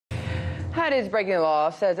HUD is breaking the law,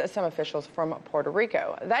 says some officials from Puerto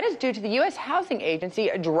Rico. That is due to the U.S. Housing Agency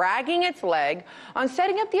dragging its leg on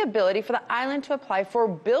setting up the ability for the island to apply for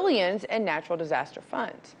billions in natural disaster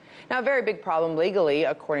funds. Now, a very big problem legally,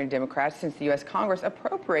 according to Democrats, since the U.S. Congress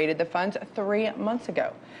appropriated the funds 3 months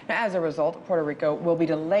ago. Now, as a result, Puerto Rico will be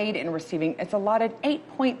delayed in receiving its allotted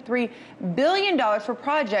 $8.3 billion for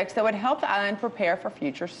projects that would help the island prepare for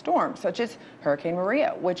future storms, such as Hurricane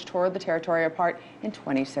Maria, which tore the territory apart in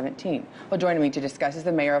 2017. Well, joining me to discuss is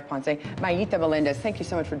the mayor of Ponce, Mayita Melendez. Thank you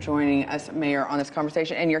so much for joining us, Mayor, on this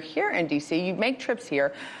conversation. And you're here in D.C. You make trips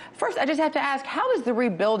here. First, I just have to ask, how is the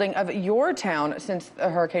rebuilding of your town since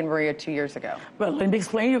Hurricane Maria 2 years ago? Well, let me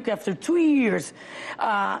explain you. After 2 years,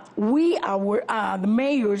 the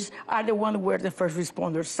mayors are the one who were the first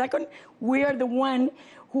responders. Second, we are the one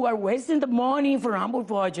who are wasting the money for our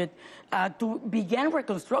budget to begin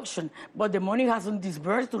reconstruction, but the money hasn't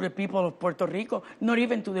disbursed to the people of Puerto Rico, not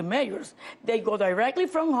even to the mayors. They go directly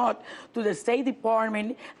from HUD to the State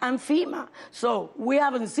Department and FEMA. So we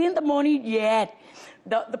haven't seen the money yet.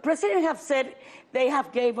 The president have said they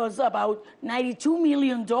have gave us about $92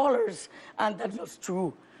 million, and that's not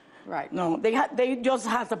true. Right. No, they just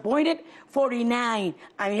has appointed 49,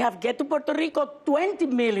 and they have get to Puerto Rico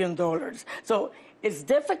 $20 million. So it's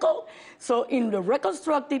difficult. So in the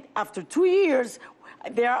reconstructed, after 2 years,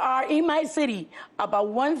 there are in my city about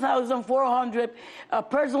 1,400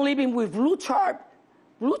 persons living with blue chart.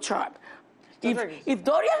 If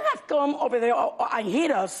Dorian had come over there and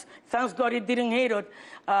hit us, thank God it didn't hit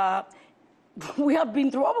us, we have been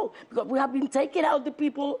in trouble because we have been taking out the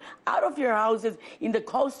people out of your houses in the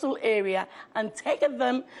coastal area and taking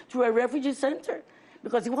them to a refugee center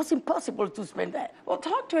because it was impossible to spend that. Well,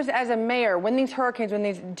 talk to us as a mayor, when these hurricanes, when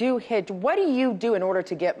these do hit, what do you do in order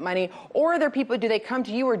to get money? Or are there people, do they come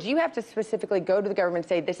to you, or do you have to specifically go to the government and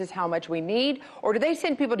say, this is how much we need? Or do they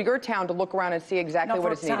send people to your town to look around and see exactly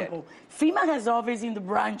what is needed? For example, FEMA has office in the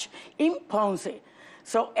branch in Ponce.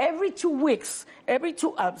 So every 2 weeks, every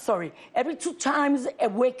two times a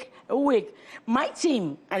week, my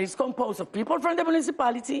team, and it's composed of people from the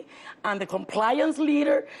municipality and the compliance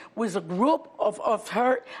leader with a group of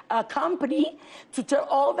her company to tell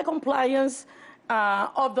all the compliance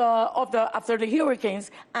after the hurricanes,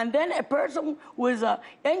 and then a person who is an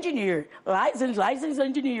engineer, licensed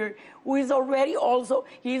engineer, who is already also,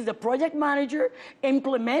 he is the project manager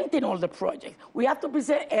implementing all the projects. We have to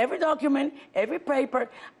present every document, every paper.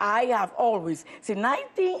 I have always, since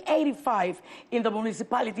 1985 in the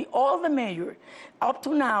municipality, all the mayors, up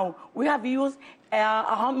to now, we have used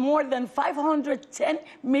more than $510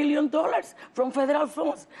 million from federal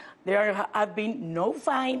funds. There have been no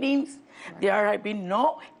findings. Right. There have been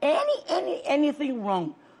no anything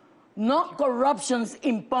wrong. No corruptions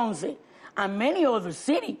in Ponce and many other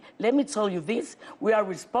cities. Let me tell you this, we are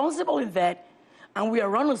responsible in that, and we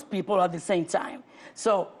are honest people at the same time.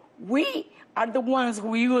 So we are the ones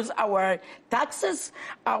who use our taxes,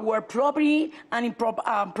 our property and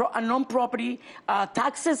non-property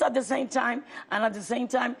taxes at the same time, and at the same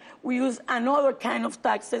time we use another kind of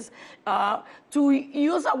taxes to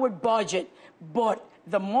use our budget. But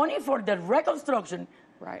the money for the reconstruction,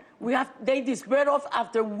 right? They disperse off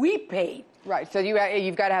after we pay. Right. So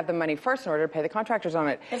you've got to have the money first in order to pay the contractors on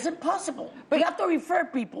it. It's impossible. But you have to refer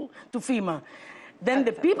people to FEMA. Then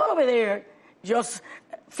the people over there just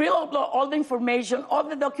fill up all the information, all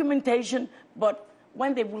the documentation, but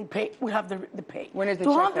when they will pay, we have the pay. When is the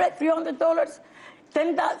 $200, $300,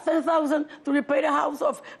 $10,000 to repair a house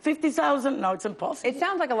of $50,000. No, it's impossible. It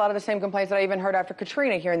sounds like a lot of the same complaints that I even heard after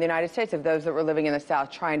Katrina here in the United States of those that were living in the South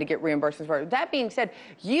trying to get reimbursements for it. That being said,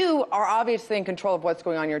 you are obviously in control of what's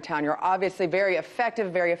going on in your town. You're obviously very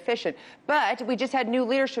effective, very efficient. But we just had new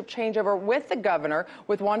leadership changeover with the governor,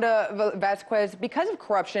 with Wanda Vasquez, because of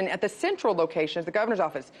corruption at the central location of the governor's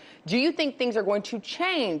office. Do you think things are going to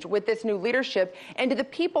change with this new leadership? And do the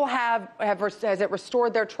people has it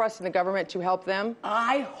restored their trust in the government to help them?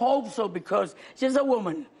 I hope so, because she's a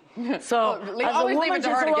woman. So well, always leave it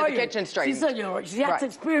to her to get the kitchen straight. She's a lawyer. She has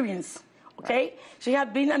experience. Okay, right. She has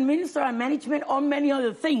been a minister and management on many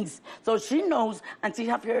other things, so she knows, and she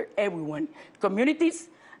has heard everyone, communities,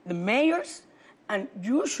 the mayors, and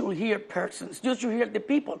you should hear persons. You should hear the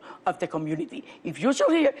people of the community. If you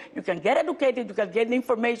should hear, you can get educated, you can get the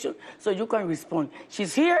information, so you can respond.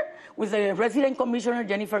 She's here with the resident commissioner,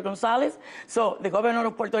 Jennifer Gonzalez, so the governor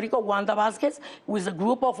of Puerto Rico, Wanda Vasquez, with a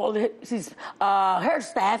group of all her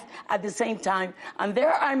staff at the same time. And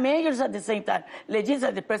there are mayors at the same time,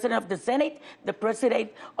 legislative, the president of the Senate, the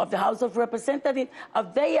president of the House of Representatives.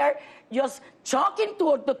 They are just talking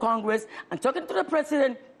to the Congress and talking to the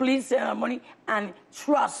president, please send our money and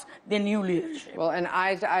trust the new leadership. Well, and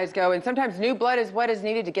eyes to eyes go, and sometimes new blood is what is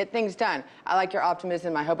needed to get things done. I like your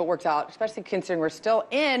optimism. I hope it works out, especially considering we're still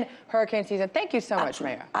in hurricane season. Thank you so much,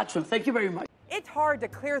 Mayor. Excellent. Thank you very much. It's hard to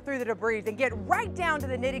clear through the debris and get right down to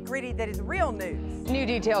the nitty-gritty that is real news. New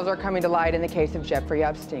details are coming to light in the case of Jeffrey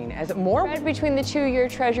Epstein as more Spread between the 2-year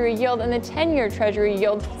Treasury yield and the 10-year Treasury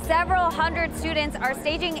yield. Several hundred students are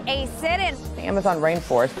staging a sit-in. the Amazon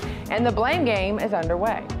rainforest, and the blame game is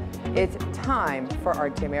underway. It's time for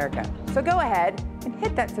RT America. So go ahead and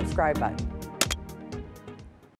hit that subscribe button.